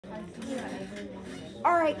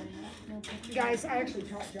All right, guys, I actually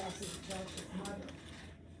taught Josh's mother.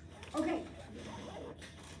 Okay.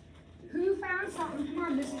 Who found something? Come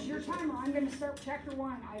on, this is your timer. I'm going to start chapter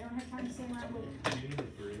 1. I don't have time to say around with.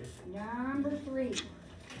 Number 3.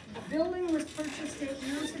 The building was purchased 8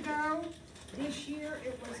 years ago. This year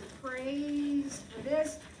it was appraised for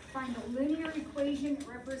this. Find the linear equation that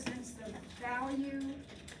represents the value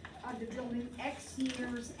of the building X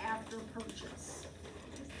years after purchase.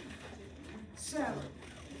 So,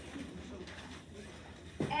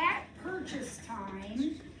 at purchase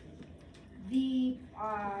time, the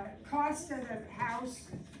cost of the house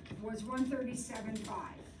was $137,500,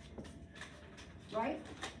 right?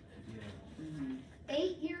 Mm-hmm.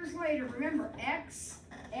 8 years later, remember, X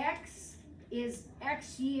is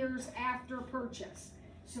X years after purchase.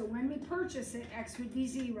 So when we purchase it, X would be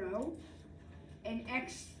 0, and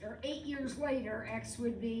 8 years later, X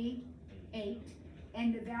would be 8,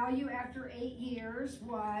 and the value after 8 years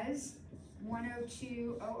was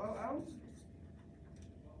 102,000.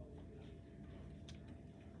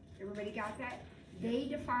 Everybody got that? They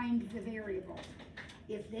defined the variable.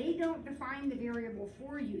 If they don't define the variable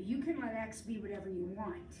for you, you can let X be whatever you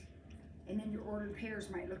want. And then your ordered pairs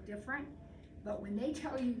might look different. But when they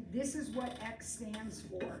tell you this is what X stands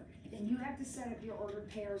for, then you have to set up your ordered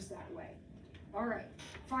pairs that way. All right,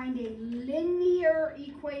 find a linear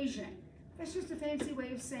equation. That's just a fancy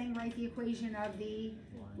way of saying write the equation of the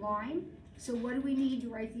line. So what do we need to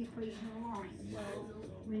write the equation of the line? Well,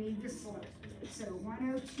 we need the slope. So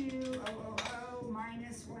 102,000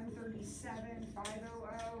 minus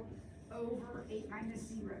 137,500 over 8 minus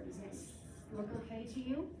 0. Does that look okay to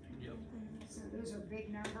you? Yep. So those are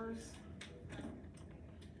big numbers.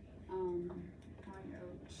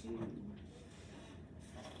 102,000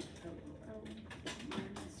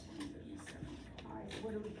 minus 137,500.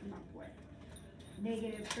 What do we come up with?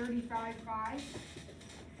 Negative 35,500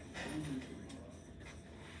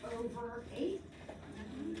 over 8.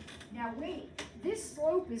 Now wait, this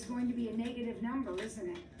slope is going to be a negative number, isn't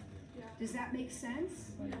it? Yeah. Does that make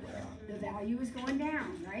sense? The value is going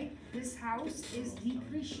down, right? This house is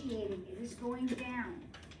depreciating. It is going down.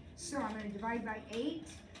 So I'm going to divide by 8,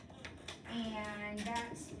 and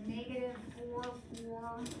that's negative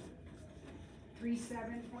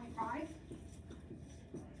 4437.5.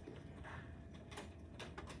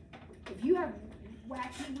 If you have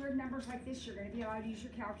wacky, weird numbers like this, you're going to be allowed to use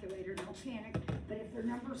your calculator. Don't panic. But if they're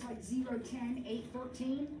numbers like 0, 10, 8,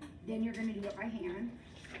 13, then you're going to do it by hand.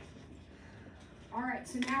 All right,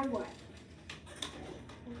 so now what?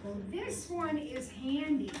 Well, this one is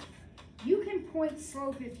handy. You can point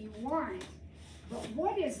slope if you want, but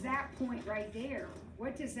what is that point right there?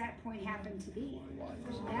 What does that point happen to be?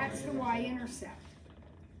 That's the y-intercept.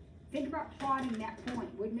 Think about plotting that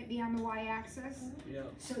point. Wouldn't it be on the y-axis? Yeah.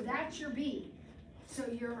 So that's your b. So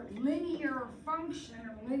your linear function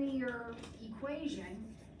or linear equation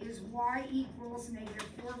is y equals negative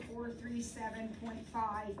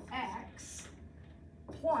 4437.5x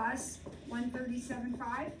plus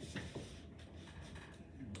 137.5.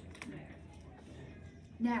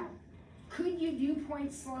 Now, could you do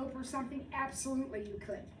point slope or something? Absolutely you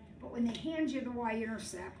could. But when they hand you the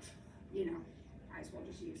y-intercept, you know, might as well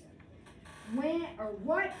just use it. When or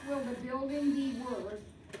what will the building be worth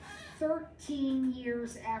 13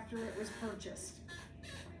 years after it was purchased?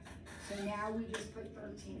 So now we just put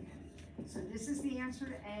 13 in. So this is the answer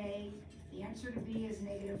to A. The answer to B is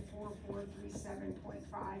negative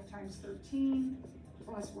 4437.5 times 13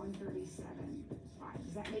 plus 137.5.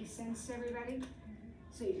 Does that make sense to everybody?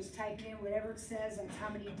 So you just type in whatever it says, that's how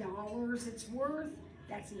many dollars it's worth.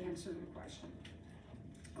 That's the answer to the question.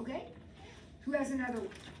 Okay? Who has another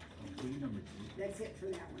one? That's it for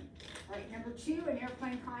that one. All right, number 2, an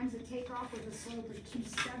airplane climbs at takeoff with a slope of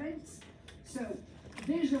 2/7. So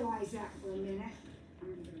visualize that for a minute. I'm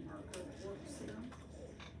going to get a marker that works here.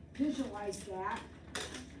 Visualize that.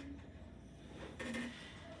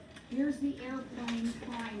 Here's the airplane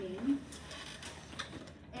climbing.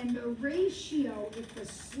 And the ratio, if the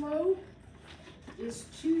slope is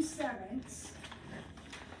 2/7,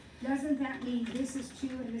 doesn't that mean this is 2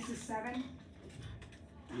 and this is 7?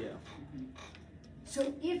 Yeah.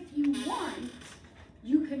 So if you want,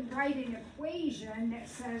 you can write an equation that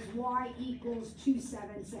says y equals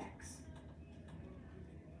 2/7x.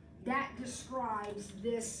 That describes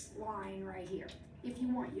this line right here. If you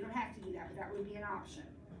want, you don't have to do that, but that would be an option.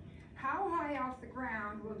 How high off the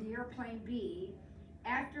ground will the airplane be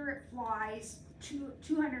after it flies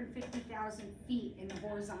 250,000 feet in the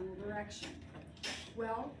horizontal direction?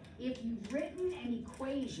 Well, if you've written an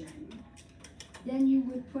equation, then you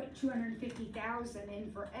would put 250,000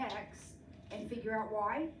 in for x and figure out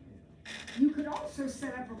y. You could also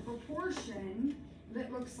set up a proportion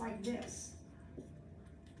that looks like this.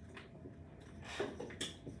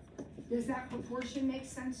 Does that proportion make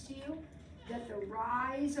sense to you? That the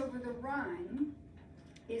rise over the run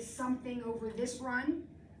is something over this run?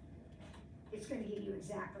 It's gonna give you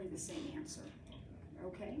exactly the same answer,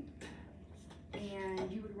 okay?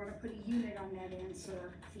 And you would wanna put a unit on that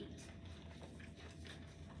answer, feet.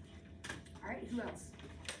 All right, who else?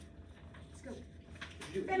 Let's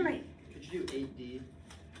go. Finley. Could you do 8D?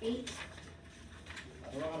 8,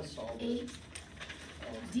 I don't know how to solve it. 8,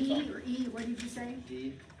 Oh, D or E, what did you say?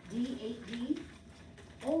 D. D, 8D?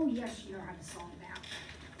 Oh, yes, you know how to solve that.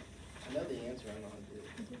 I know the answer, I don't know how to do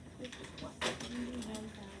it.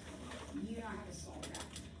 You know how to solve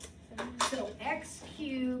that. So x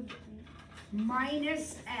cubed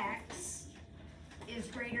minus x is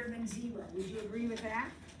greater than 0. Would you agree with that?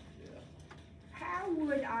 Yeah. How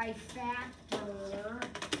would I factor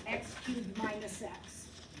x cubed minus x?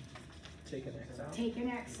 Take an X out. Take an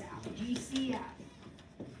x out, GCF.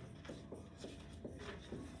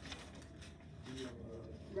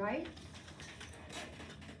 Right?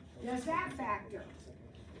 Does that factor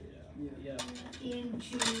Yeah.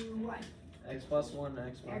 into what? X plus 1,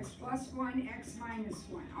 X minus X plus 1, X minus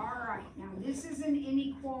 1. All right, now this is an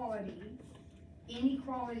inequality.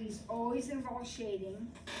 Inequalities always involve shading.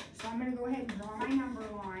 So I'm gonna go ahead and draw my number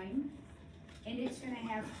line. And it's gonna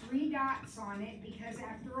have 3 dots on it because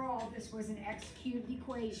after all, this was an x cubed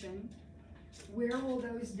equation. Where will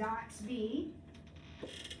those dots be?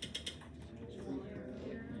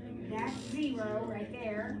 That's 0 right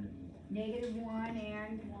there. -1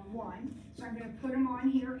 and 1. So I'm gonna put them on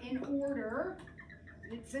here in order.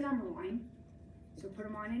 It's a number line. So put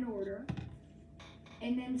them on in order.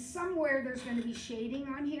 And then somewhere there's gonna be shading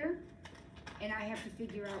on here. And I have to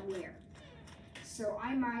figure out where. So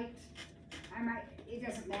I might, it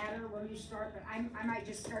doesn't matter where you start, but I might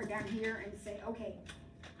just start down here and say, okay,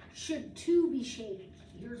 should 2 be shaded?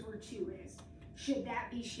 Here's where 2 is. Should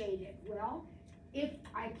that be shaded? Well, if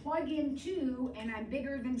I plug in 2 and I'm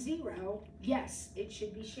bigger than 0, yes, it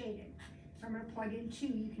should be shaded. So I'm gonna plug in 2.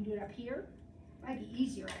 You can do it up here. Might be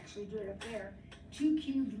easier actually, do it up there. 2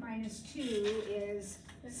 cubed minus 2 is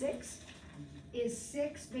 6. Is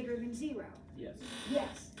 6 bigger than 0? Yes.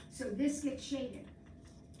 Yes, so this gets shaded.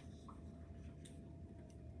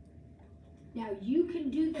 Now you can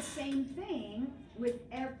do the same thing with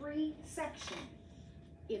every section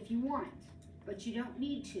if you want, but you don't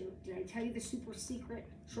need to. Did I tell you the super secret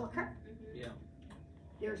shortcut? Yeah.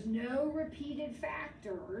 There's no repeated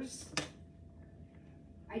factors.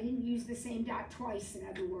 I didn't use the same dot twice, in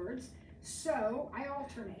other words, so I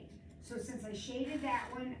alternate. So since I shaded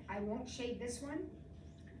that one, I won't shade this one,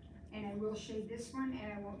 and I will shade this one,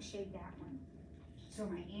 and I won't shade that one. So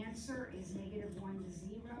my answer is -1 to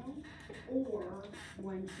 0, or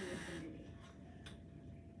 1 to infinity.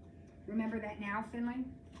 Remember that now, Finley?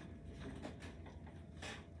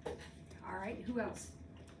 All right, who else?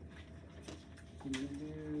 Can you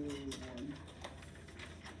do 1?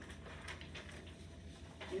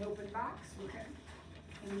 The open box, we're cutting.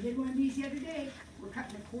 And we did one of these the other day. We're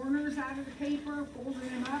cutting the corners out of the paper, folding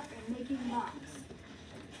them up, and making a box.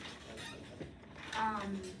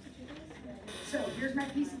 So here's my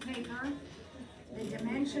piece of paper. The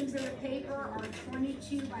dimensions of the paper are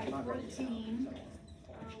 22 by 14.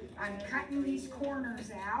 I'm cutting these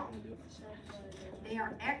corners out. They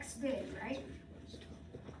are X big, right?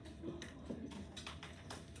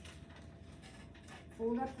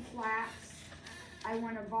 Fold up the flaps. I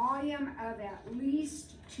want a volume of at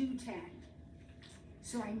least 210.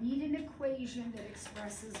 So I need an equation that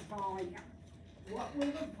expresses volume. What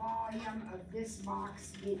will the volume of this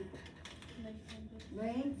box be?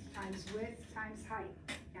 Length times width times height.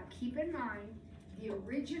 Now keep in mind, the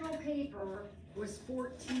original paper was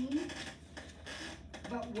 14,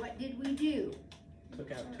 but what did we do?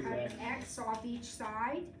 Took out Cut 2X. an X off each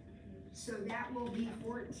side, so that will be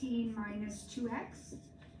 14 minus 2X.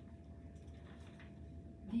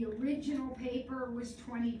 The original paper was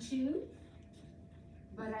 22,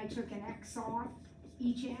 but I took an X off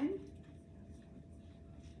each end.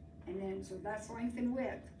 And then, so that's length and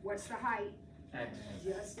width. What's the height? X.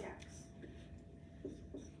 Just X.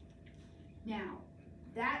 Now,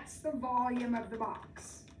 that's the volume of the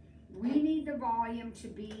box. We need the volume to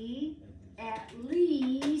be at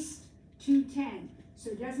least 210.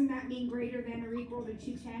 So doesn't that mean greater than or equal to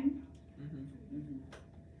 210? Mm-hmm.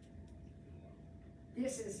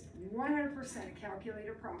 This is 100% a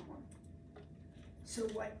calculator problem. So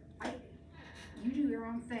you do your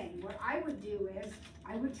own thing. What I would do is,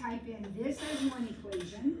 I would type in this as one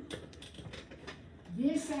equation,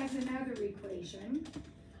 this as another equation,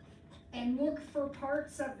 and look for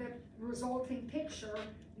parts of the resulting picture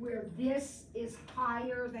where this is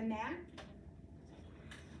higher than that.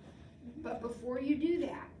 But before you do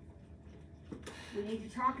that, we need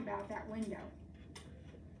to talk about that window.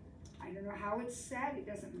 I don't know how it's set, it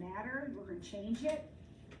doesn't matter, we're gonna change it.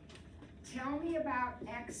 Tell me about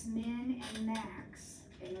x min and max,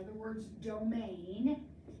 in other words, domain,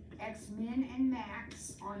 x min and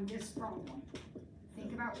max on this problem.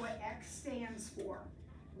 Think about what x stands for.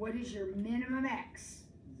 What is your minimum x?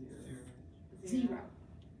 0.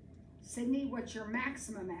 Sydney, what's your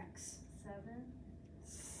maximum x?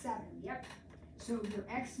 7, yep. So your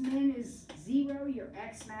x min is 0, your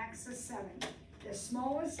x max is 7. The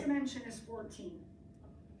smallest dimension is 14.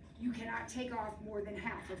 You cannot take off more than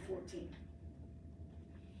half of 14.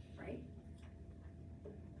 Right?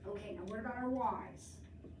 Okay, now what about our y's?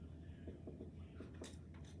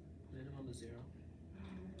 Minimum is 0.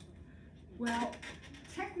 Well,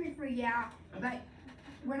 technically, yeah, but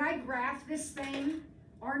when I graph this thing,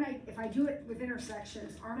 aren't I, if I do it with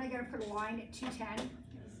intersections, aren't I gonna put a line at 210?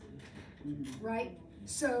 Right?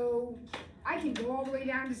 So I can go all the way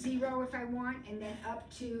down to 0 if I want, and then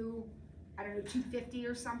up to, I don't know, 250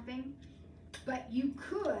 or something. But you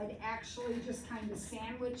could actually just kind of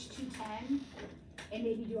sandwich 210 and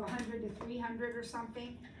maybe do 100 to 300 or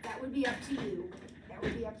something. That would be up to you. That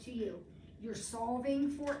would be up to you. You're solving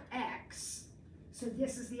for x. So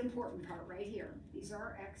this is the important part right here. These are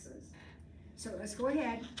our x's. So let's go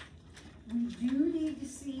ahead. We do need to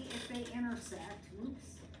see if they intersect. Oops.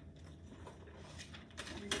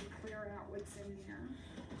 I'm going to clear out what's in there.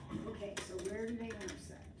 Okay, so where do they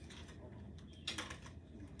intersect?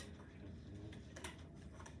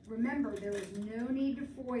 Remember, there is no need to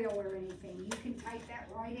FOIL or anything. You can type that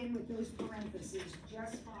right in with those parentheses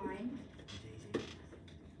just fine.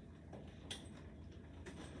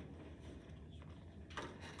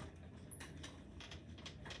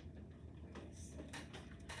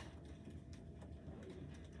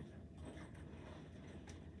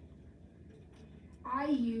 I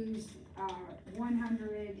used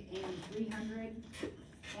 100 and 300,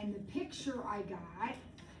 and the picture I got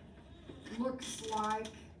looks like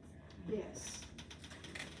this.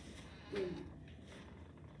 Wait a minute.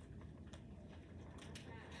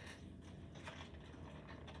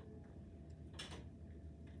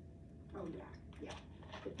 Oh yeah.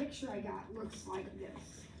 The picture I got looks like this.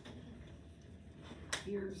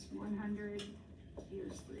 Here's 100,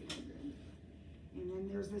 here's 300. And then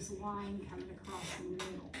there's this line coming across in the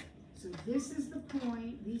middle. So this is the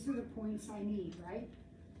point, these are the points I need, right?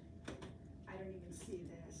 I don't even see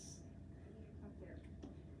this up there.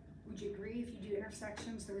 Would you agree if you do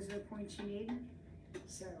intersections, those are the points you need?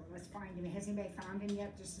 So let's find them. Has anybody found them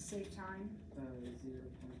yet, just to save time?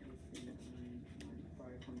 0.839,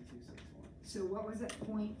 5.261. So what was it,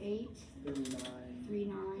 0.8?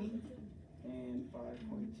 39. And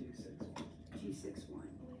 5.261. 261.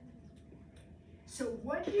 So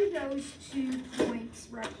what do those 2 points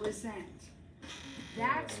represent?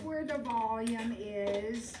 That's where the volume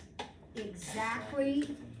is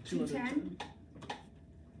exactly 210.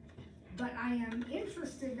 But I am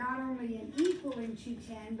interested not only in equaling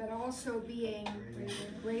 210, but also being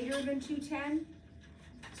greater than 210.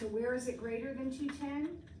 So where is it greater than 210?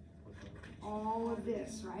 All of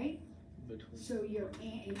this, right? So your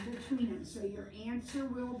in between them. So your answer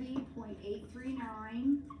will be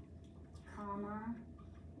 0.839, comma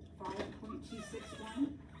 5.261.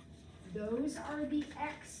 Those are the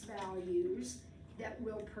x values that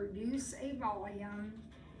will produce a volume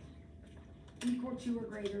equal to or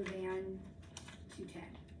greater than 210.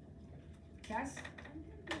 Tess?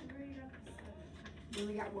 Then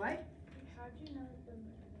we got what? How'd you know that the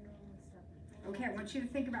middle was 7? Okay, I want you to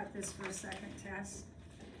think about this for a second, Tess.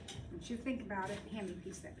 I want you to think about it. Hand me a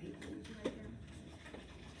piece of that paper, would you, right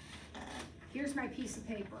there? Here's my piece of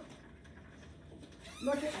paper.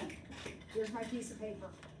 Look at me. Here's my piece of paper,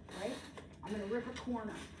 right? I'm gonna rip a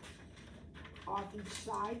corner off each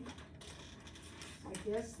side, like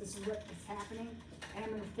this. This is what is happening. And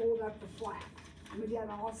I'm gonna fold up the flap. I'm gonna do it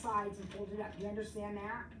on all sides and fold it up. Do you understand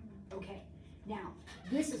that? Okay. Now,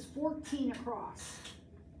 this is 14 across.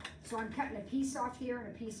 So I'm cutting a piece off here and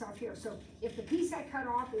a piece off here. So if the piece I cut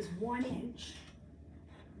off is 1 inch,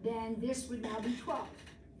 then this would now be 12.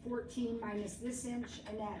 14 minus this inch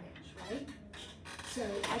and that inch, right? So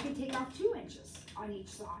I could take off 2 inches on each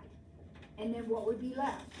side. And then what would be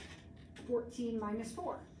left? 14 minus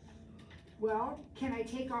 4. Well, can I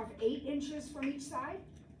take off 8 inches from each side?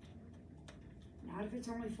 Not if it's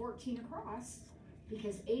only 14 across,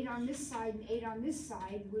 because 8 on this side and 8 on this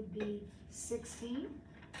side would be 16,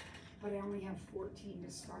 but I only have 14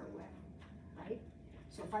 to start with, right?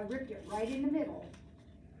 So if I ripped it right in the middle,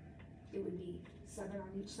 it would be 7 on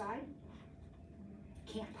each side.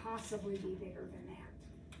 Can't possibly be bigger than that.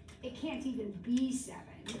 It can't even be 7,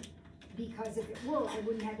 because if it were, I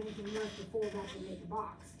wouldn't have anything left to fold up and make a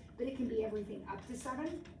box. But it can be everything up to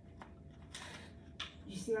 7.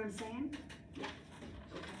 You see what I'm saying? Yeah.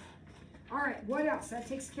 Okay. All right, what else? That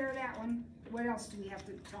takes care of that one. What else do we have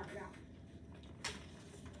to talk about?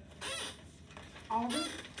 Oliver?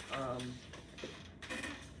 Let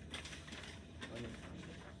me find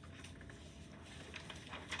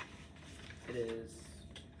it. It is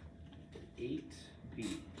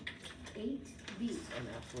 8B. 8B. An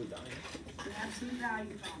absolute value. The absolute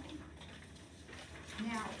value problem.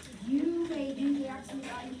 Now, you may do the absolute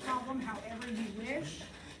value problem however you wish.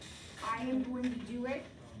 I am going to do it,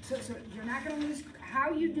 so you're not gonna lose,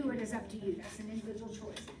 how you do it is up to you, that's an individual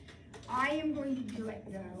choice. I am going to do it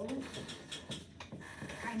though,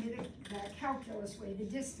 kind of the calculus way, the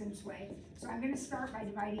distance way. So I'm gonna start by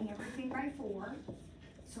dividing everything by 4.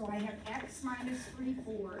 So I have x minus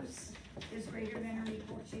 3/4 is greater than or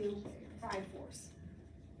equal to 5/4.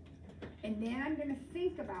 And then I'm gonna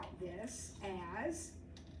think about this as,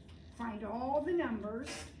 find all the numbers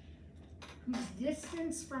whose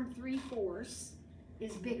distance from 3/4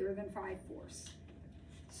 is bigger than 5/4.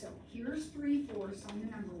 So here's 3/4 on the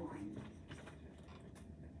number line.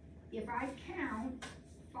 If I count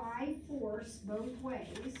 5/4 both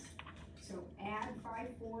ways, so add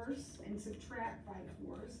 5/4 and subtract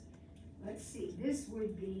 5/4, let's see, this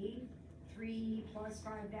would be 3 plus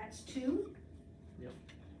 5, that's 2. Yep.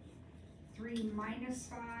 3 minus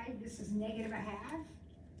 5, this is -1/2.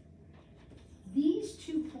 These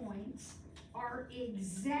 2 points are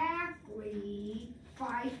exactly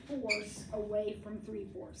 5/4 away from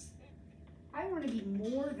 3/4. I want to be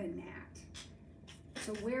more than that.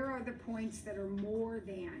 So where are the points that are more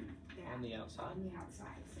than that? On the outside. On the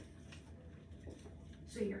outside.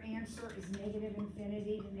 So your answer is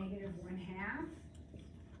 -infinity to -1/2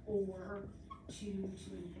 or 2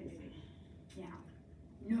 to infinity. Now,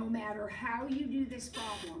 no matter how you do this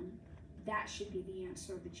problem, that should be the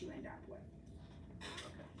answer that you end up with.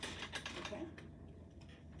 Okay?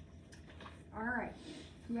 All right,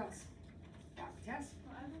 who else? Got the test?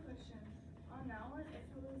 Well, I have a question. On that one,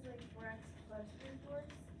 if it was like 4x plus 3/4,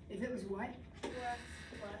 If it was what, 4x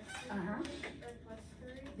plus 3/4, Uh-huh. or plus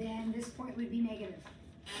 3, then this point would be negative.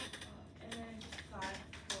 and then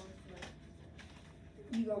 5/4, like,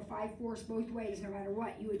 You go 5/4 both ways, no matter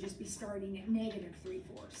what, you would just be starting at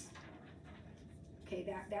 -3/4. Okay,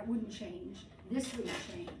 that wouldn't change. This wouldn't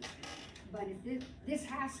change. But if this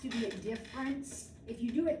has to be a difference, if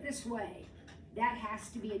you do it this way, that has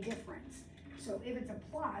to be a difference. So if it's a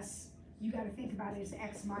plus, you gotta think about it as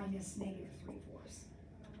x minus -3/4.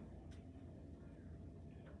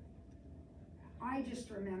 I just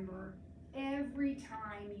remember every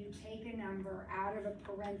time you take a number out of a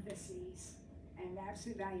parentheses, and the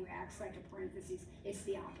absolute value acts like a parentheses, it's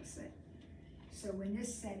the opposite. So when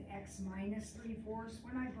this said x minus 3/4,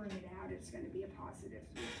 when I bring it out, it's gonna be a positive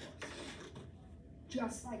 3/4.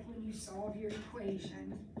 Just like when you solve your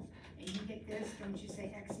equation, and you get this, don't you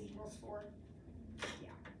say x equals 4?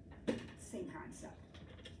 Yeah, same concept.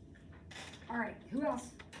 All right, who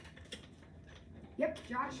else? Yep,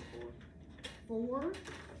 Josh, 4.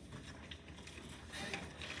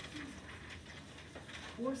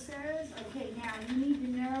 4 says, okay, now you need to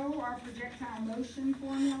know our projectile motion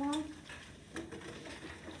formula.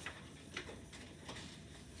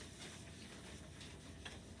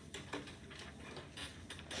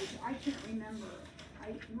 Which I can't remember.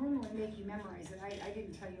 I normally make you memorize it. I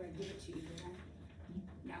didn't tell you I'd give it to you, did I?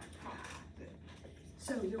 No. Ah, good.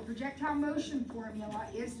 So your projectile motion formula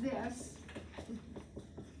is this.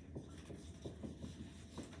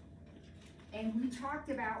 And we talked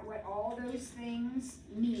about what all those things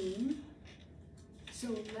mean.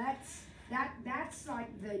 So that's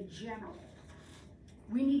like the general.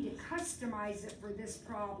 We need to customize it for this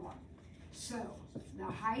problem. So the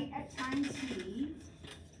height at time t,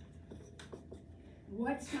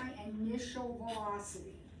 what's my initial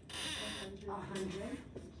velocity? 100.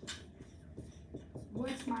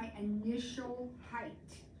 What's my initial height?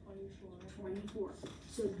 24.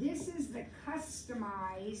 So this is the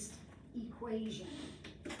customized equation.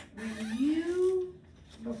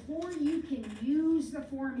 Before you can use the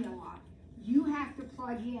formula, you have to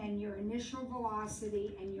plug in your initial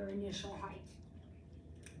velocity and your initial height.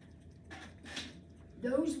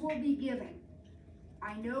 Those will be given.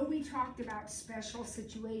 I know we talked about special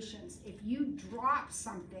situations. If you drop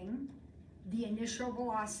something, the initial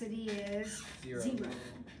velocity is 0.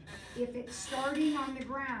 If it's starting on the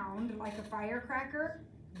ground, like a firecracker,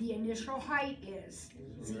 the initial height is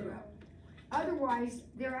 0. Otherwise,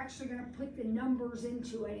 they're actually gonna put the numbers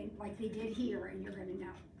into it like they did here, and you're gonna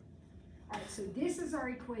know. Alright, so this is our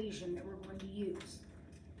equation that we're going to use.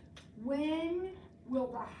 When will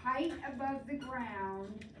the height above the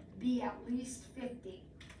ground be at least 50?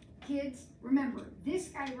 Kids, remember, this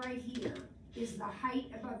guy right here is the height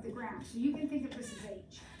above the ground. So you can think of this as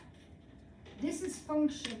h. This is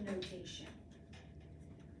function notation.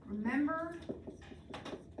 Remember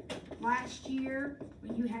last year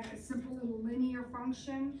when you had a simple little linear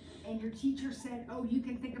function and your teacher said, oh, you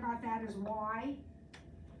can think about that as y?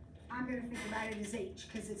 I'm gonna think about it as h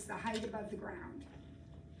because it's the height above the ground,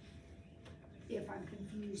 if I'm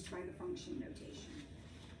confused by the function notation.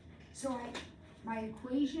 So my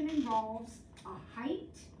equation involves a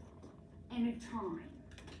height and a time.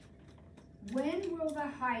 When will the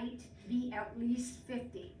height be at least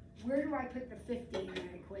 50? Where do I put the 50 in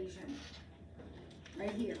that equation?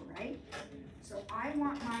 Right here, right? So I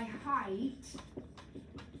want my height,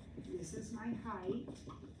 this is my height,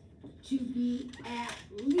 to be at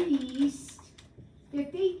least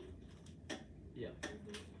 50? Yeah.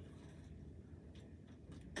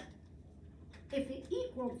 If it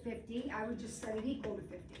equaled 50, I would just set it equal to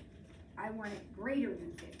 50. I want it greater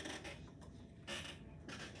than 50.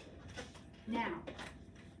 Now,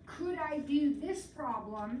 could I do this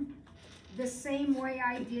problem the same way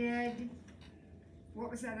I did, what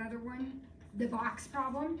was that other one? The box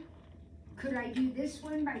problem? Could I do this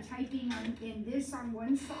one by typing in this on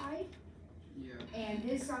one side Yeah. and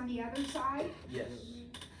this on the other side? Yes.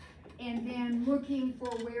 And then looking for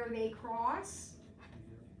where they cross?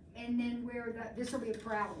 And then where this will be a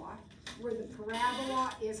parabola, where the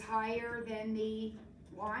parabola is higher than the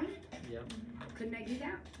line? Yep. Couldn't I do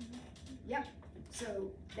that? Yep,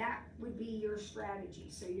 so that would be your strategy.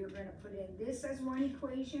 So you're gonna put in this as one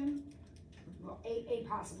equation, well, a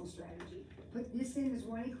possible strategy. Put this in as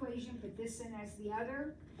one equation, put this in as the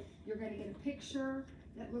other. You're gonna get a picture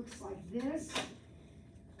that looks like this.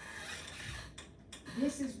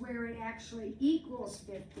 This is where it actually equals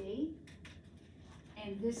 50.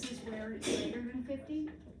 And this is where it's greater than 50.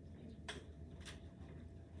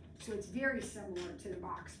 So it's very similar to the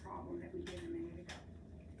box problem that we did a minute ago.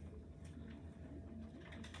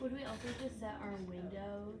 Would we also just set our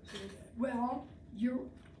window to this? Well,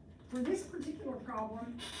 for this particular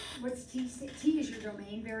problem, what's T is your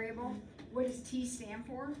domain variable. What does T stand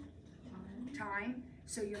for? Time.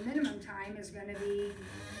 So your minimum time is gonna be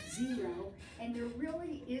 0, and there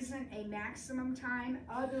really isn't a maximum time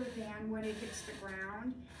other than when it hits the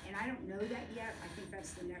ground, and I don't know that yet. I think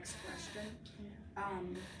that's the next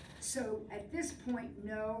question. So at this point,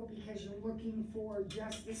 no, because you're looking for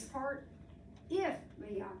just this part. If,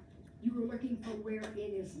 Leah, you were looking for where it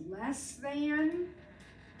is less than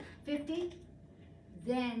 50,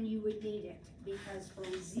 then you would need it, because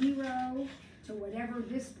from 0 to whatever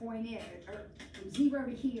this point is, or from 0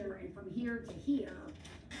 to here and from here to here,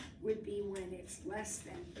 would be when it's less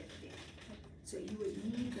than 50. So you would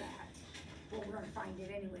need that. Well, we're gonna find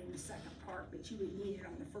it anyway in the second part, but you would need it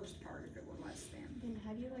on the first part if it were less than. Then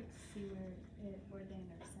how do you like see where they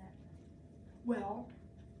intersect? Well,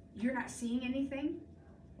 you're not seeing anything,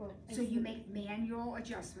 Well, so you make manual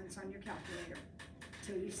adjustments on your calculator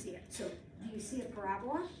till you see it. So, do you see a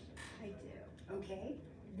parabola? I do. Okay,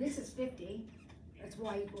 this is 50, that's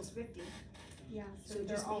y equals 50. Yeah. So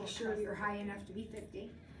they're just all make sure across you're the- high enough to be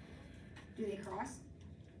 50. Do they cross?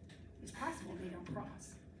 It's possible they don't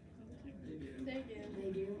cross. They do. They do.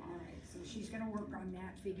 They do, all right, so she's gonna work on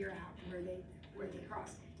that, figure out where they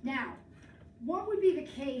cross. Now, what would be the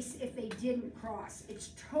case if they didn't cross?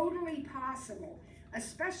 It's totally possible,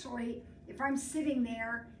 especially if I'm sitting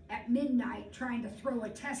there at midnight trying to throw a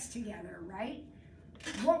test together, right?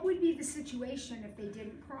 What would be the situation if they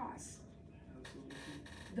didn't cross?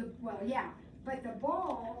 Absolutely. Well, yeah, but the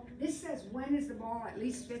ball, this says when is the ball at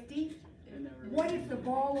least 50? It never What if the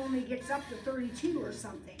ball only gets up to 32 or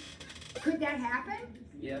something? Could that happen?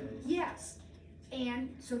 Yep. Yes.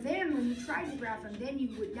 And so then when you tried to graph them, then you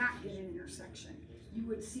would not get an intersection. You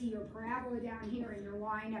would see your parabola down here and your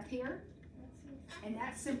line up here. And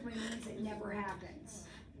that simply means it never happens.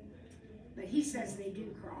 But he says they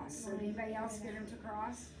do cross. So anybody else get them to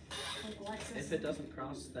cross? Like Alexis? If it doesn't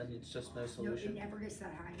cross, then it's just no No, it solution. never gets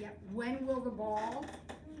that high. Yep. When will the ball,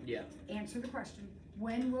 Yeah. answer the question,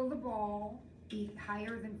 when will the ball be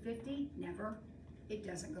higher than 50? Never. It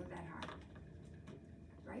doesn't go that high.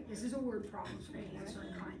 Right? This is a word problem, so we answer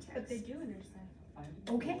in context. But they do intersect.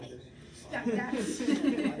 Okay.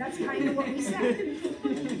 That's kind of what we said.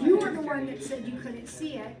 You were the one that said you couldn't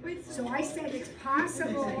see it, so I said it's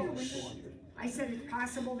possible. I said it's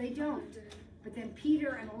possible they don't. But then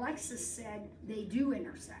Peter and Alexis said they do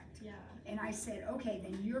intersect. Yeah. And I said, okay,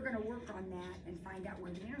 then you're gonna work on that and find out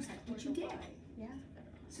where they intersect, which you did. Yeah.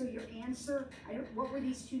 So your answer, what were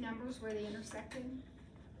these two numbers where they intersected?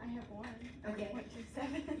 I have one. Okay.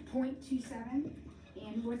 0.27. 0.27,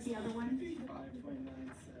 and what's the other one?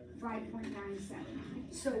 5.97.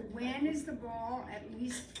 5.97. So when is the ball at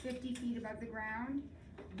least 50 feet above the ground?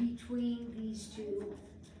 Between these two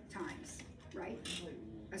times, right?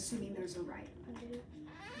 Assuming those are right.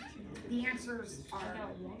 The answers are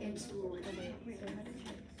in school.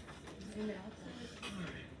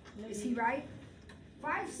 Is he right?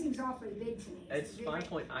 5 seems awfully big to me. It's 5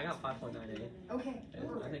 point, I got 5.98. Okay, I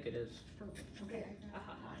perfect, think it is. perfect, okay.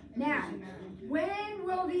 Now, when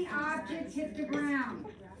will the object hit the ground?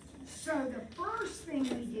 So the first thing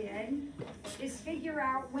we did is figure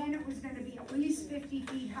out when it was gonna be at least 50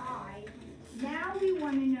 feet high. Now we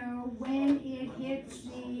wanna know when it hits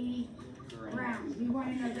the ground. We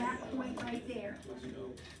wanna know that point right there.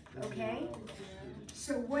 Okay?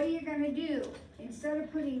 So what are you gonna do? Instead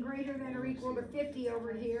of putting greater than or equal to 50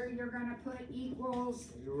 over here, you're gonna put equals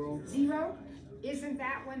 0. Isn't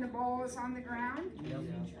that when the ball is on the ground? Yep.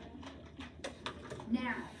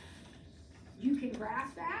 Now, you can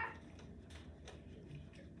graph that.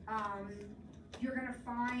 You're gonna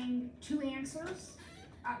find 2 answers.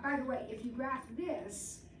 By the way, if you graph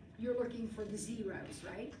this, you're looking for the zeros,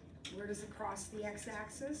 right? Where does it cross the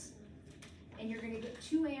x-axis? And you're gonna get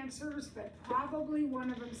 2 answers, but probably one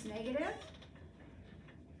of them's negative,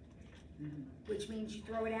 which means you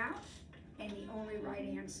throw it out, and the only right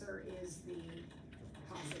answer is the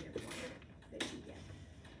positive one that you get.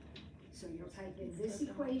 So you'll type in this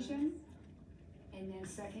equation, and then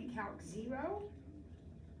second calc 0.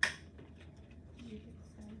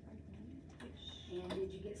 And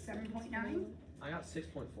did you get 7.9? I got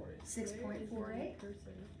 6.48. 6.48?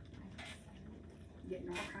 Getting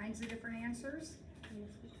all kinds of different answers.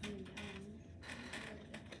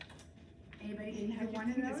 Anybody get either one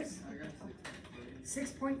of those? I got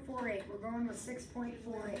 6.48, we're going with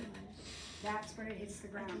 6.48. That's when it hits the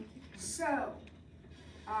ground. So,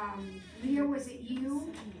 Leah, was it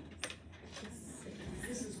you?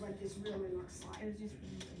 This is what this really looks like.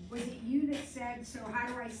 Was it you that said, so how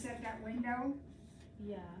do I set that window?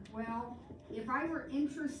 Yeah. Well, if I were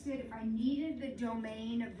interested, if I needed the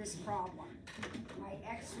domain of this problem, my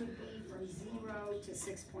x would be from 0 to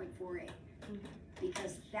 6.48.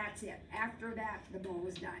 Because that's it. After that, the ball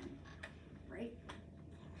is done, right?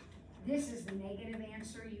 This is the negative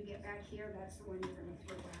answer you get back here. That's the one you're gonna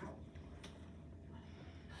throw out.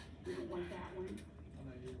 We don't want that one.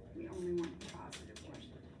 We only want the positive one.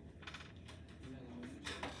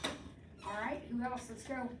 All right, who else? Let's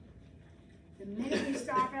go. The minute you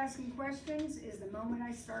stop asking questions is the moment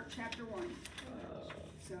I start chapter 1.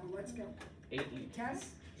 So let's go. 8.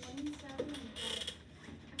 Tess, 27.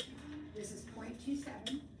 this is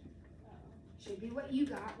 0.27. Should be what you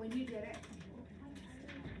got when you did it.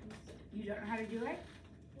 You don't know how to do it?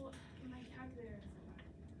 Well, my calculator is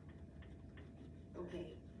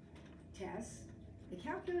Okay, Tess, the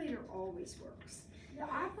calculator always works. The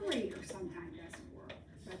operator sometimes doesn't work,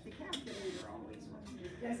 but the calculator always works.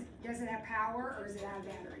 Does it have power or is it out of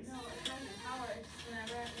batteries? No, it's not the power. It's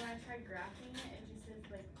just when I try graphing it, it just says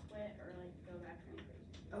like quit or like go back to the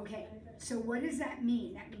equation. Okay, so what does that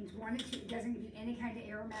mean? That means 1 or 2, it doesn't give you any kind of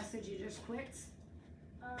error message, it just quits?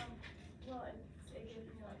 Well, it gives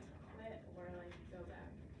me like quit or like go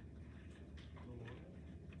back.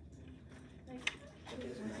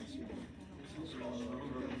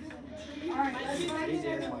 All right, let's find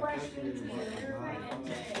another question.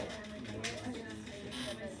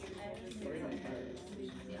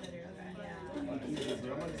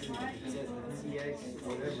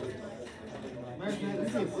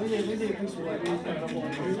 So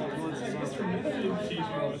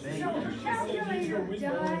her calculator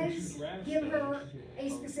does give her a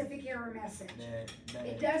specific error message.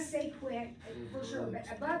 It does say quit, for sure, but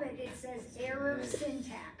above it, it says error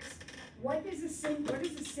syntax. What does a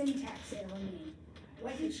syntax error mean?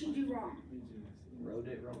 What did she do wrong? Wrote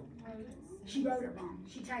it wrong. She wrote it wrong.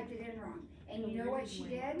 She typed it in wrong. And you know what she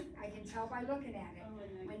did? I can tell by looking at it.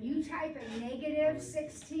 When you type a negative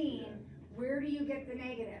 16, where do you get the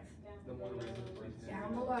negative?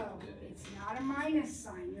 Down below. It's not a minus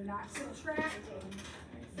sign. You're not subtracting.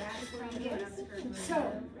 That's what you get.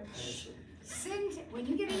 So, when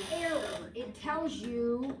you get an error, it tells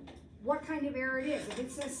you what kind of error it is. If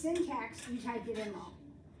it says syntax, you typed it in wrong.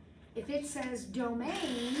 If it says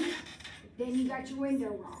domain, then you got your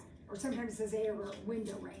window wrong. Or sometimes it says error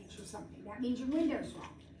window range or something. That means your window's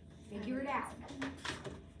wrong. Figure it out.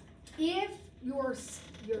 If your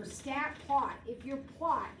your stat plot, if your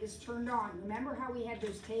plot is turned on, remember how we had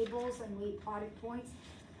those tables and we plotted points?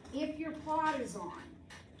 If your plot is on,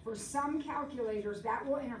 for some calculators, that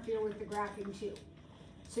will interfere with the graphing too.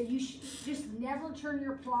 So you should just never turn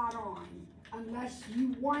your plot on unless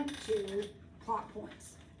you want to plot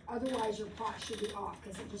points. Otherwise, your plot should be off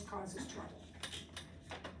because it just causes trouble.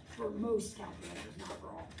 For most calculators, not for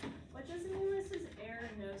all. What does it mean when it says error,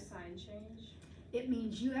 no sign change? It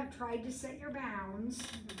means you have tried to set your bounds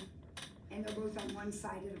and they're both on one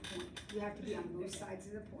side of the point. You have to be on both sides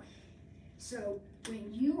of the point. So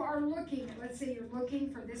when you are looking, let's say you're looking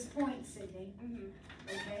for this point, Sydney,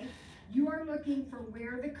 okay? You are looking for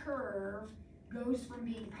where the curve goes from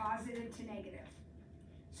being positive to negative.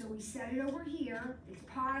 So we set it over here, it's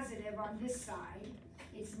positive on this side,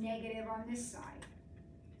 it's negative on this side.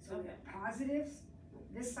 So we have positives,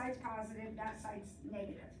 this side's positive, that side's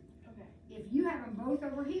negative. Okay. If you have them both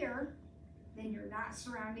over here, then you're not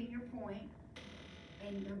surrounding your point,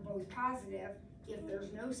 and they're both positive. If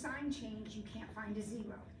there's no sign change, you can't find a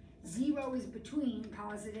zero. Zero is between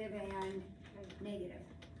positive and negative,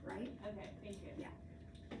 right? Okay, thank you.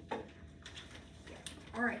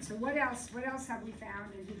 All right, so what else have we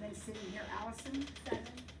found as we've been sitting here, Allison?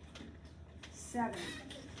 7.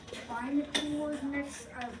 Find the coordinates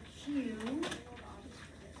of Q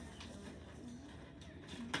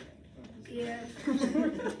if,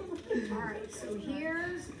 all right, so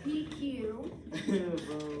here's PQ.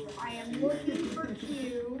 I am looking for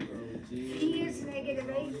Q. P is negative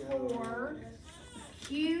 8,4.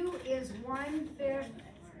 Q is 1/5,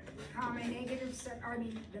 comma negative 7, I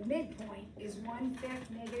mean, the midpoint is 1/5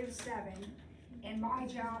 negative 7, and my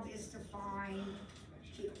job is to find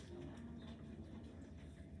Q.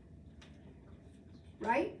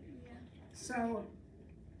 Right? So,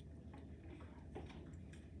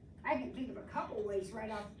 I can think of a couple ways right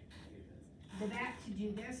off the bat to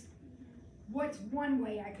do this. What's one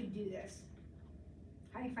way I could do this?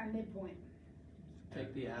 How do you find midpoint?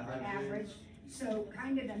 Take the average. Average. So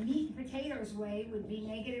kind of the meat and potatoes way would be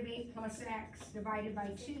negative 8 plus x divided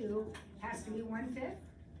by 2 has to be 1/5,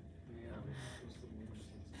 Yeah.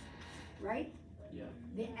 right? Yeah.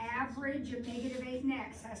 The average of negative 8 and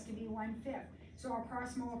x has to be 1/5. So I'll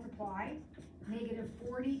cross multiply. Negative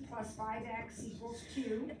 40 plus 5x equals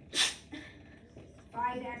 2.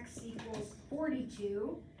 5x equals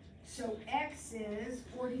 42. So x is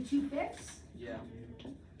 42/5. Yeah.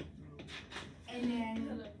 And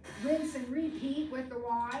then rinse and repeat with the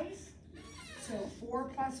y's. So 4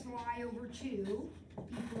 plus y over 2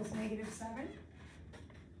 equals negative 7.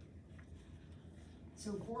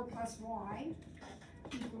 So 4 plus y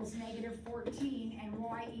equals negative 14, and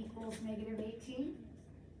y equals negative 18.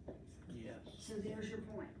 Yes. So there's your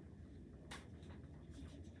point.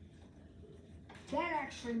 That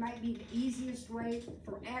actually might be the easiest way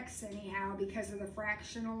for x anyhow because of the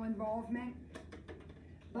fractional involvement.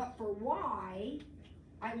 But for y,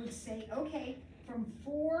 I would say, okay, from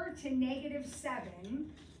 4 to negative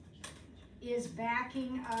 7 is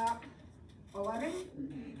backing up 11.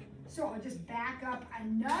 So I'll just back up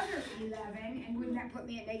another 11, and wouldn't that put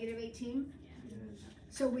me at negative 18?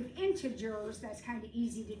 So with integers, that's kind of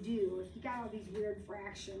easy to do. If you got all these weird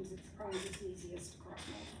fractions, it's probably just easiest to cross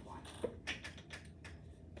multiply.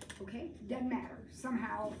 Okay, doesn't matter.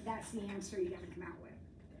 Somehow, that's the answer you gotta come out with.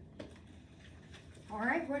 All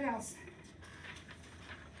right, what else?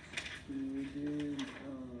 We did,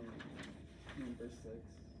 number 6.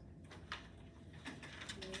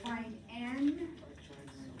 Find n.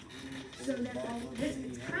 So that this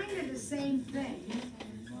is kind of the same thing.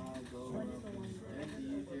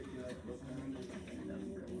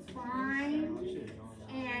 Find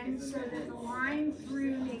n so that the line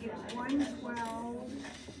through negative 112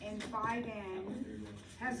 and 5n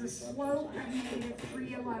has a slope of negative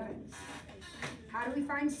 3/11. How do we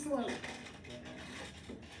find slope?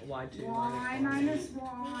 Y2 Y minus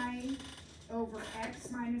y over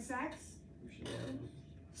x minus x. Yeah.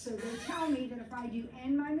 So they tell me that if I do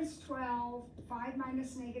n minus 12, 5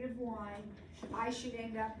 minus negative 1, I should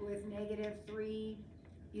end up with negative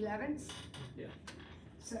 3/11. Yeah.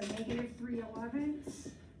 So negative 3/11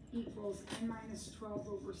 equals n minus 12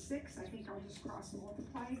 over 6. I think I'll just cross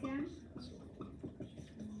multiply again.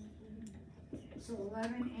 So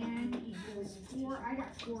 11n equals 4. I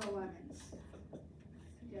got 4/11.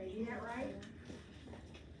 Did I do that right?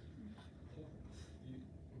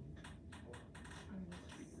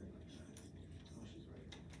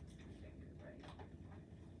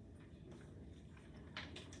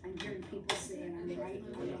 I'm hearing people saying I'm right.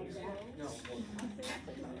 I love that. No.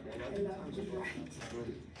 I love to be right.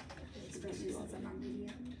 Especially since I'm on video.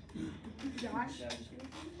 Josh?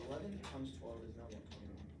 11 times 12 is not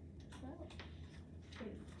 120.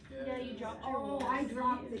 Yeah, you dropped your Oh, one. I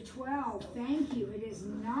dropped the 12, thank you, it is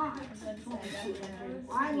not 22.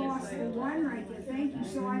 I lost the 1 right there, thank you,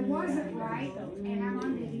 so I wasn't right, and I'm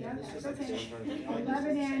on video, that's okay.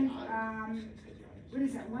 11 and, what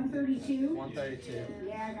is that, 132? 132.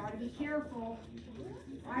 Yeah, I gotta be careful.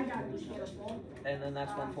 I gotta be careful. And then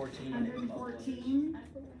that's 114. 114.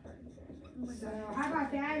 So, how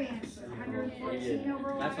about that answer? 114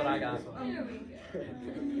 overall? That's what I got.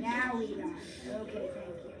 Now we got it. Okay,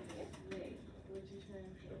 thank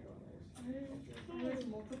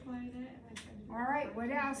you. All right, what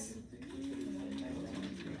else?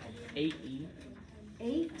 8E.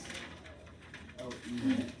 8. Oh,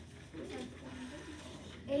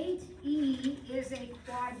 8E is a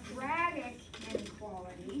quadratic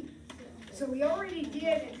inequality. So we already did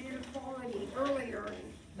an inequality earlier,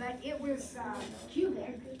 but it was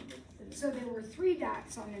cubic. So there were 3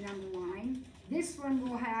 dots on the number line. This one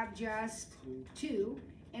will have just 2.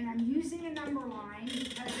 And I'm using a number line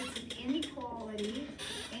because it's an inequality.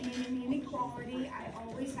 And in an inequality, I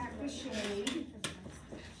always have to shade.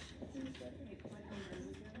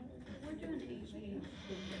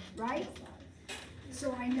 Right?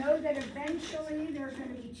 So I know that eventually there's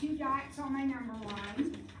going to be 2 dots on my number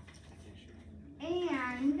line.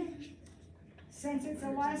 And since it's a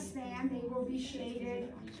less than, they will be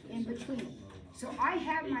shaded in between. So I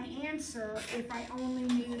have my answer if I only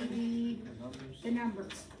knew the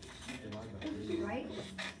numbers. Right?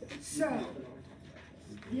 So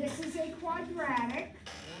this is a quadratic,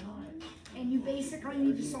 and you basically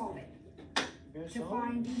need to solve it to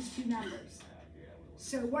find these 2 numbers.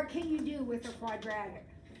 So what can you do with a quadratic?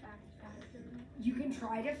 You can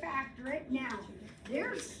try to factor it. Now,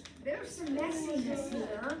 there's some messiness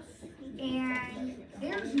here, and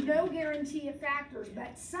there's no guarantee of factors,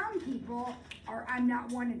 but some people are, I'm not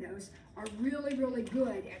one of those, are really, really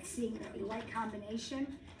good at seeing the right combination.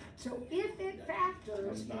 So if it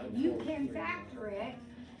factors, and you can factor it,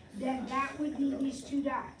 then that would be these 2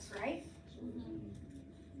 dots, right?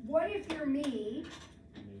 What if you're me,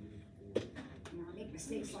 I make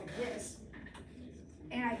mistakes like this,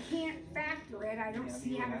 and I can't factor it, I don't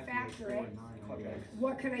see how to factor it,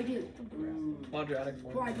 what could I do? Quadratic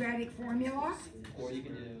formula. Quadratic formula. Or you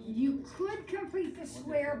can do. You could complete the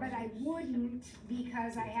square, but I wouldn't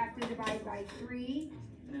because I have to divide by 3,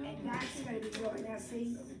 and that's going to be really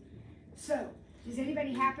messy. So, does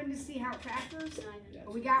anybody happen to see how it factors?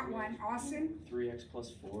 Oh, we got one. Austin? 3x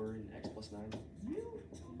plus 4 and x plus 9.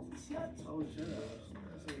 Oh, sure.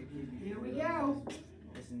 Here we go.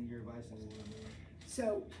 Listen to your advice.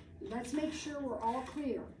 So, let's make sure we're all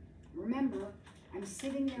clear. Remember, I'm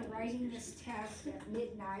sitting there writing this test at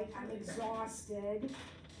midnight. I'm exhausted.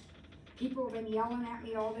 People have been yelling at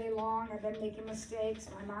me all day long. I've been making mistakes.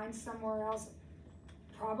 My mind's somewhere else.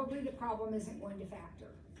 Probably the problem isn't going to factor.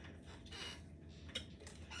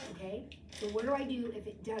 Okay? So what do I do if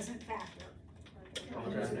it doesn't factor? I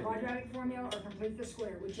use the quadratic formula or complete the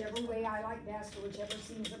square, whichever way I like best or whichever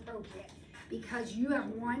seems appropriate. Because you have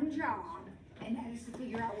one job, and that is to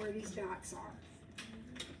figure out where these dots are.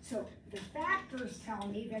 So the factors tell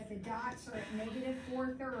me that the dots are at negative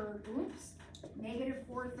 4/3, negative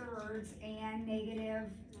 4/3 and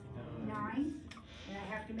negative 9. And I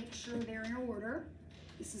have to make sure they're in order.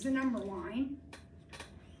 This is a number line.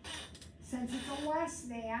 Since it's a less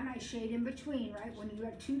than, I shade in between, right? When you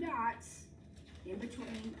have 2 dots in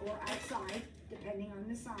between or outside, depending on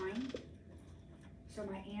the sign. So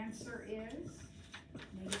my answer is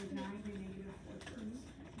negative 9 to negative 4/3.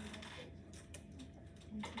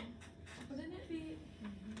 Wouldn't it be?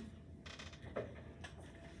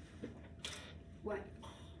 What?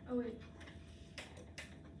 Oh wait.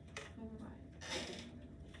 Never mind.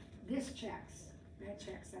 This checks. That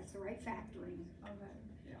checks. That's the right factoring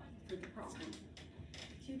Okay. for the problem.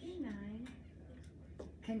 2 to 9.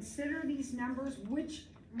 Consider these numbers. Which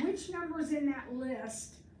numbers in that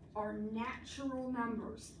list are natural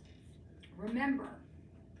numbers? Remember,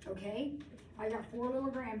 okay? I got 4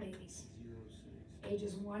 little grandbabies,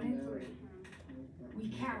 ages 1 and 3. We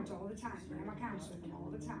count all the time. Grandma counts with them all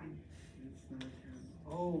the time.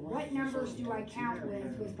 Oh, What numbers do I count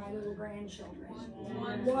with my little grandchildren?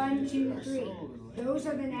 1, 2, 3. Those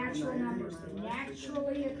are the natural numbers, the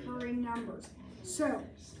naturally occurring numbers. So,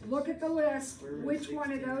 look at the list. Which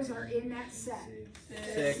one of those are in that set?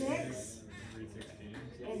 6.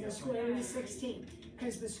 And the square root of 16.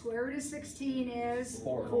 Because the square root of 16 is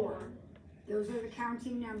 4. Those are the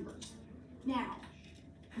counting numbers. Now,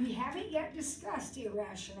 we haven't yet discussed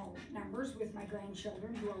irrational numbers with my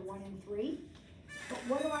grandchildren who are 1 and 3. But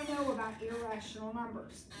what do I know about irrational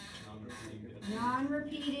numbers?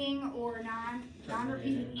 Non-repeating or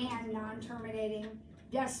non-repeating and non-terminating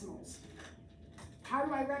decimals. How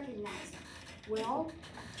do I recognize them? Well,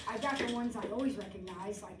 I got the ones I always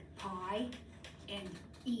recognize, like pi and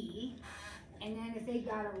e, and then if they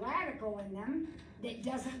got a radical in them that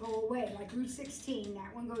doesn't go away, like root 16,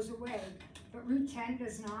 that one goes away, but root 10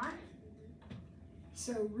 does not.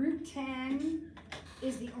 So root 10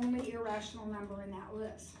 is the only irrational number in that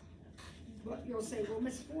list. But you'll say, well,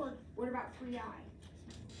 Miss Ford, what about 3i?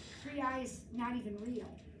 3i is not even real.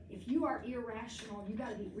 If you are irrational, you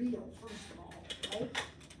gotta be real, first of all, right?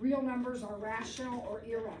 Real numbers are rational or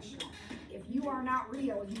irrational. If you are not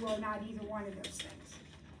real, you are not either one of those things.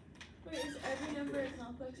 Wait, is every number a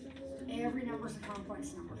complex number? Every number is a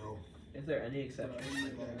complex number. No. Is there any exceptions? I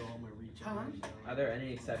gotta go all my reach. Huh? Are there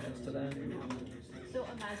any exceptions to that? So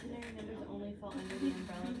imaginary numbers only fall under the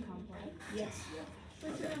umbrella of complex. Yes.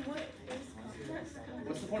 Wait, so then what is complex?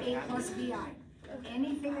 What's the point A of plus having bi.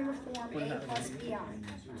 Anything in the form What does A that plus mean? bi.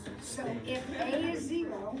 So if A is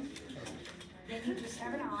 0, then you just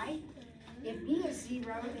have an I. If B is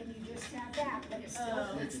 0, then you just have that, but it still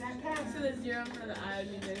Oh. fits that So pattern. the zero in front of the I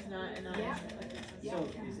would mean there's not an I. Yeah. Okay. Yeah. So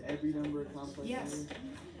is every number a complex Yes. number?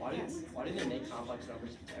 Why do they make complex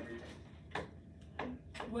numbers to everything?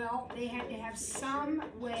 Well, they had to have some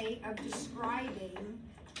way of describing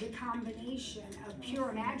the combination of pure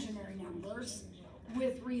imaginary numbers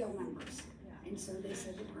with real numbers. And so they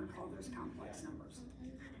said that we're gonna call those complex numbers.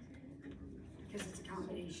 Because it's a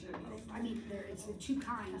combination of both. I mean, it's the two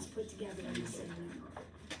kinds put together in the same number.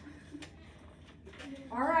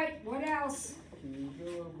 All right, what else? Can you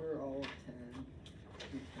go over all 10?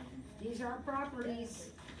 These are properties.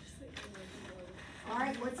 All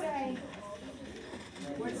right, what's A?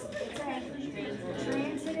 What's A?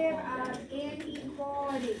 Transitive of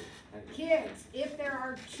inequality. Kids, if there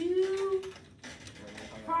are two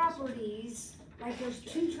properties, like there's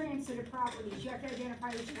two transitive properties, you have to identify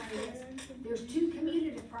which one it is. There's two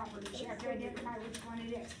commutative properties, you have to identify which one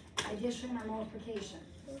it is. Addition or multiplication.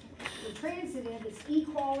 The transitive is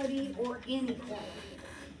equality or inequality.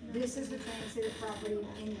 This is the transitive property of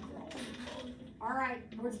inequality. All right,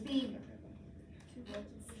 what's B?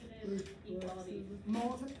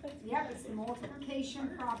 Yep, it's the multiplication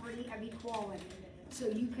property of equality. So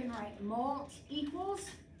you can write mult equals,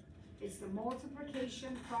 it's the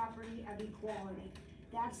multiplication property of equality.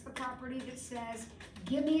 That's the property that says,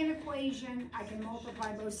 give me an equation, I can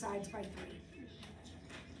multiply both sides by 3.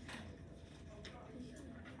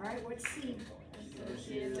 All right, what's C?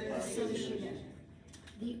 Associative.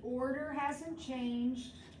 The order hasn't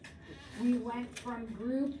changed. We went from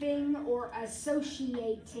grouping or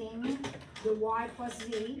associating the y plus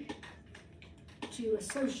z to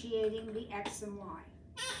associating the x and y.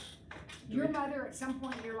 Your mother at some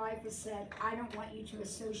point in your life has said, I don't want you to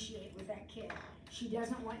associate with that kid. She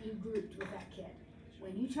doesn't want you grouped with that kid.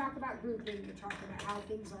 When you talk about grouping, you're talking about how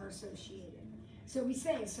things are associated. So we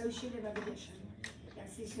say associative of addition.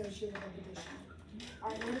 That's the associative of addition. All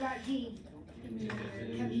right, what about D?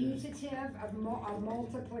 Commutative of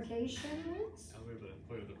multiplication. I believe I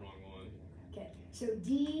played the wrong one. Okay, so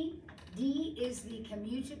D is the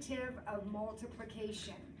commutative of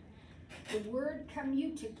multiplication. The word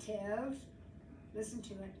commutative, listen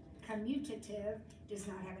to it, commutative does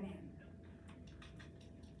not have an N.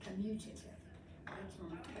 Commutative. That's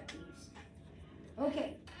one of my pet peeves.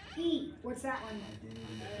 Okay, E, what's that one?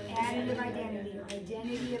 Additive identity or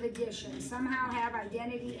identity of addition. Somehow have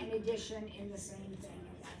identity and addition in the same thing,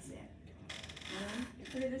 and that's it.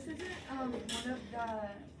 Okay, this isn't one of the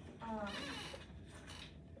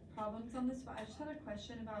problems on this, but I just had a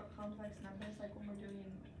question about complex numbers, like when we're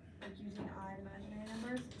doing, like using I imaginary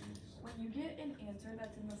numbers. When you get an answer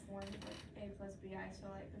that's in the form of like A plus BI, so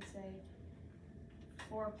like let's say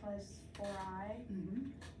 4 plus 4i,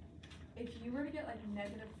 if you were to get like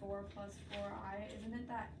 -4 plus 4i, isn't it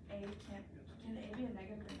that can A be a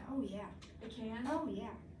negative or no? Oh, yeah. It can? Oh,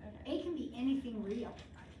 yeah. Okay. A can be anything real.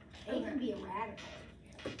 A can be a radical.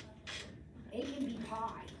 A can be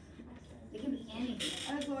pi. It can be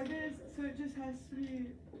anything. As long as, so it just has to be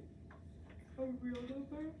a real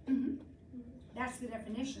number? Mhm. That's the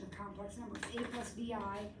definition of complex numbers, A plus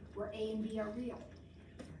BI, where A and B are real.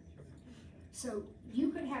 So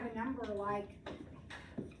you could have a number like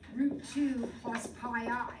root 2 plus pi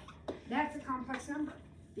I. That's a complex number,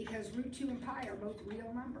 because root 2 and pi are both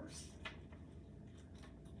real numbers.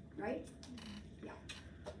 Right? Yeah.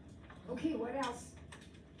 Okay, what else?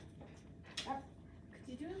 Could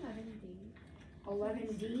you do 11D?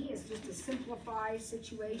 11D is just a simplify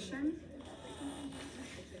situation.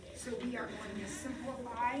 So we are going to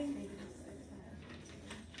simplify.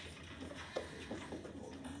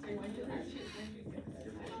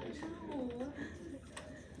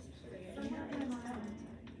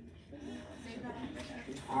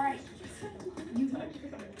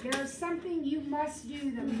 there's something you must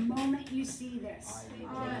do the moment you see this. Take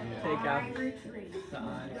out I root 3. the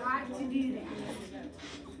I. Got to do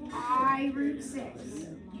that. I root 6.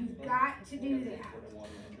 You've got to do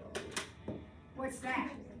that. What's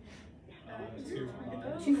that?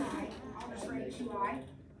 2i. I'll just write 2i.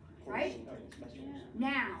 Right?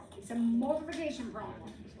 Now, it's a multiplication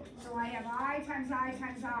problem. So I have I times I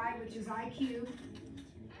times I, which is I cubed.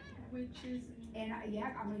 Which is And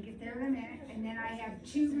yep, I'm gonna get there in a minute. And then I have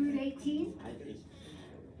 2 root 18.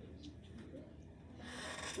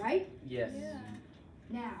 Right? Yes.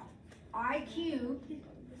 Now, I cubed,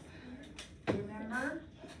 remember,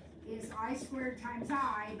 is I squared times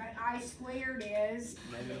I, but I squared is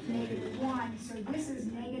negative 1. So this is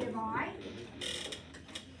negative I.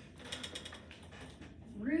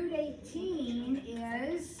 Root 18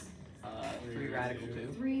 is 3 radical 2.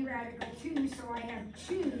 3 radical 2, so I have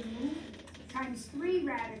 2 times 3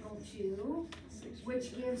 radical 2,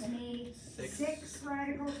 which gives me 6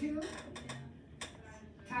 radical 2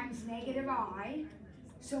 times negative I.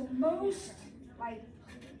 So most, like,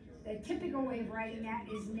 the typical way of writing that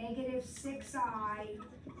is negative 6i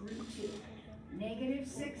root 2. Negative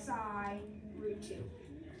 6i root 2.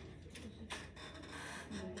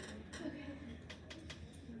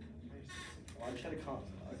 Well, I just had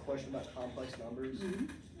a question about complex numbers. Mhm.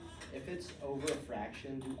 If it's over a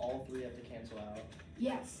fraction, do all three have to cancel out?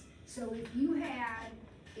 Yes, so if you had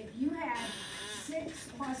 6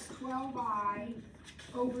 plus 12i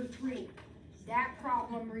over 3, that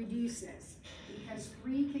problem reduces, because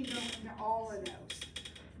 3 can go into all of those.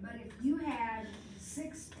 But if you had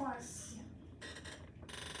 6 plus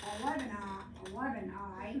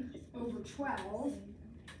 11i over 12,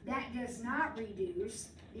 that does not reduce,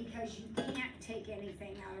 because you can't take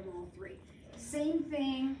anything out of all 3. Same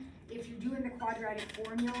thing if you're doing the quadratic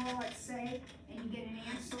formula, let's say, and you get an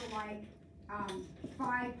answer like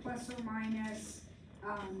 5 plus or minus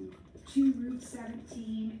 2 root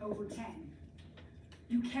 17 over 10.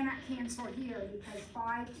 You cannot cancel here because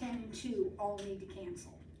 5, 10, and 2 all need to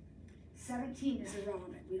cancel. 17 is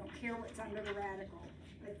irrelevant. We don't care what's under the radical,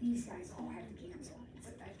 but these guys all have to cancel. It's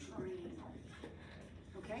a triangle.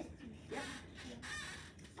 Okay? Yep.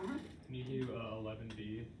 Uh-huh. Can you do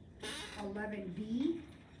 11B? 11b.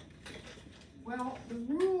 Well, the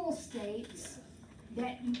rule states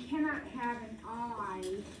that you cannot have an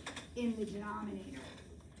I in the denominator.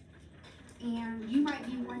 And you might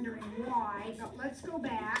be wondering why, but let's go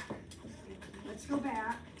back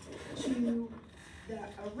to the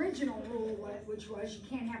original rule, which was you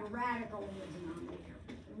can't have a radical in the denominator.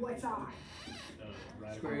 What's I?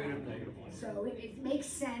 Radical Square root of -1. So it makes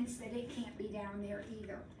sense that it can't be down there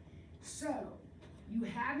either. So you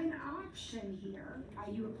have an option here.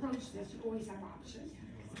 You approach this, you always have options.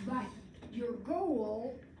 But your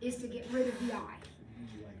goal is to get rid of the I.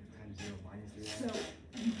 So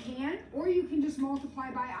you can, or you can just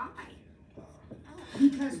multiply by I.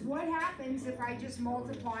 Because what happens if I just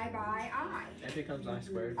multiply by I? It becomes I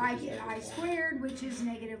squared. I which is get I negative 1. squared, which is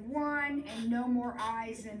negative 1, and no more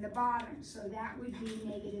i's in the bottom. So that would be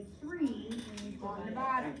negative 3 on the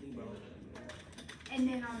bottom. And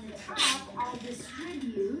then on the top, I'll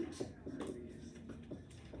distribute.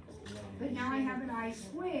 But now I have an I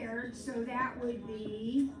squared, so that would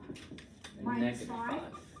be minus Negative 5.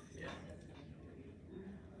 Yeah.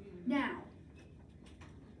 Now,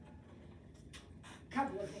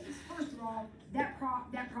 couple of things. First of all, that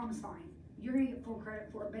problem's fine. You're gonna get full credit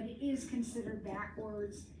for it, but it is considered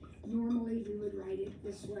backwards. Normally, we would write it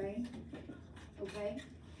this way, okay?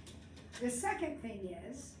 The second thing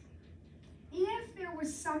is, if there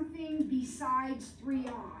was something besides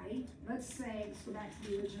 3i, let's go back to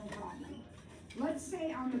the original problem. Let's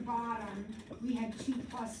say on the bottom, we had 2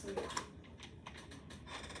 plus 3i.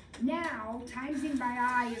 Now, timesing by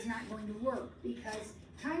I is not going to work, because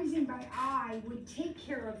timesing by I would take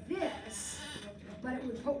care of this, but it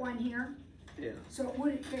would put 1 here, Yeah. so it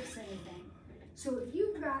wouldn't fix anything. So if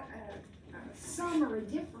you've got a sum or a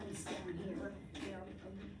difference down here, you know,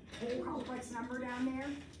 a whole complex number down there,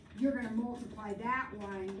 you're gonna multiply that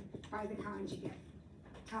one by the conjugate,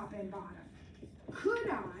 top and bottom. Could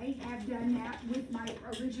I have done that with my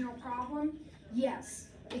original problem? Yes.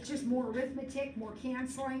 It's just more arithmetic, more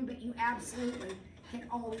canceling, but you absolutely can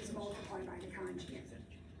always multiply by the conjugate,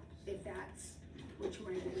 if that's what you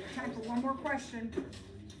want to do. Time for one more question.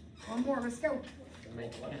 One more, let's go.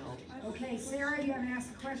 Make it count. Okay, Sarah, you haven't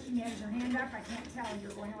asked a question, you have your hand up, I can't tell,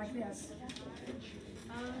 you're going like this.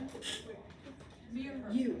 me or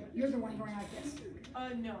her? You're the one going like this.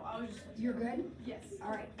 No, I was just. You're good? Yes.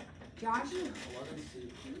 All right. Josh?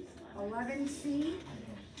 11C.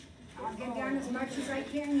 I'll get down as much as I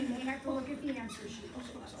can, you may have to look at the answer sheet.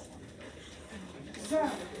 So,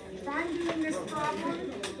 if I'm doing this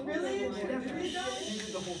problem, Really?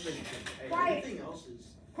 quiet,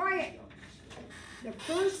 quiet. The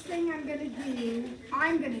first thing I'm gonna do,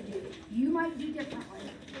 you might do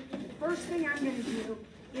differently. The first thing I'm gonna do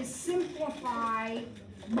is simplify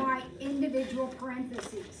my individual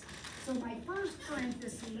parentheses. So my first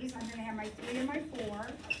parentheses, I'm gonna have my 3 and my 4.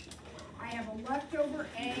 I have a leftover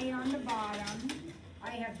A on the bottom.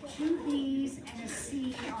 I have 2 B's and a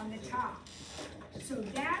C on the top. So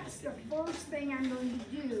that's the first thing I'm going to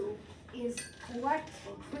do, is collect,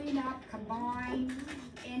 clean up, combine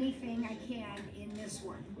anything I can in this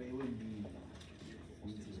one.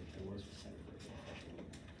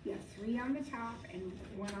 You have 3 on the top and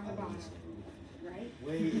 1 on the bottom, right?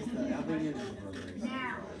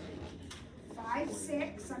 Now, 5,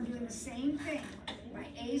 6, I'm doing the same thing. My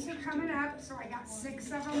A's are coming up, so I got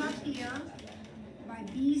 6 of them up here. My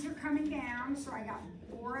B's are coming down, so I got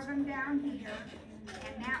 4 of them down here.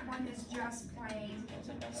 And that one is just plain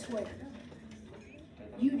squared.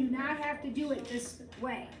 You do not have to do it this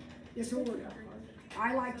way, this order.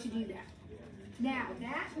 I like to do that. Now,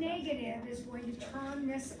 that negative is going to turn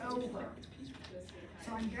this over.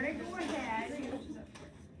 So I'm going to go ahead,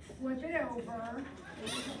 flip it over,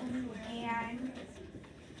 and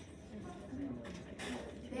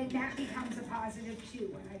then that becomes a positive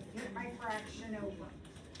 2 when I flip my fraction over.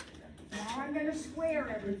 Now I'm going to square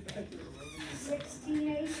everything.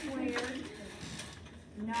 16a squared,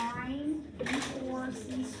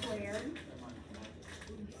 9b4c squared,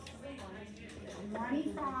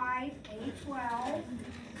 25a12,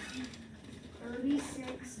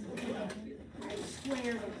 36b. I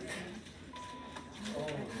squared everything.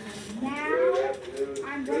 Now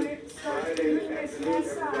I'm going to start doing this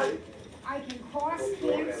mess up. I can cross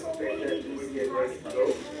cancel, maybe do some cross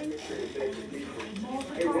canceling,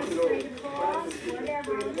 multiply straight across,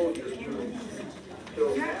 whatever, and reduce it.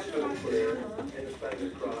 That's your number.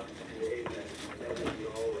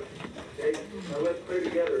 Now let's pray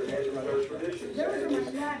together as is our tradition. Those are my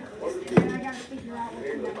letters, and then I gotta figure out what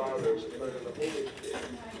In the the Father, numbers the Son, and the Holy Spirit.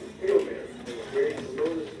 Hail Mary, full of grace, the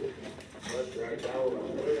Lord is with thee. Blessed art thou among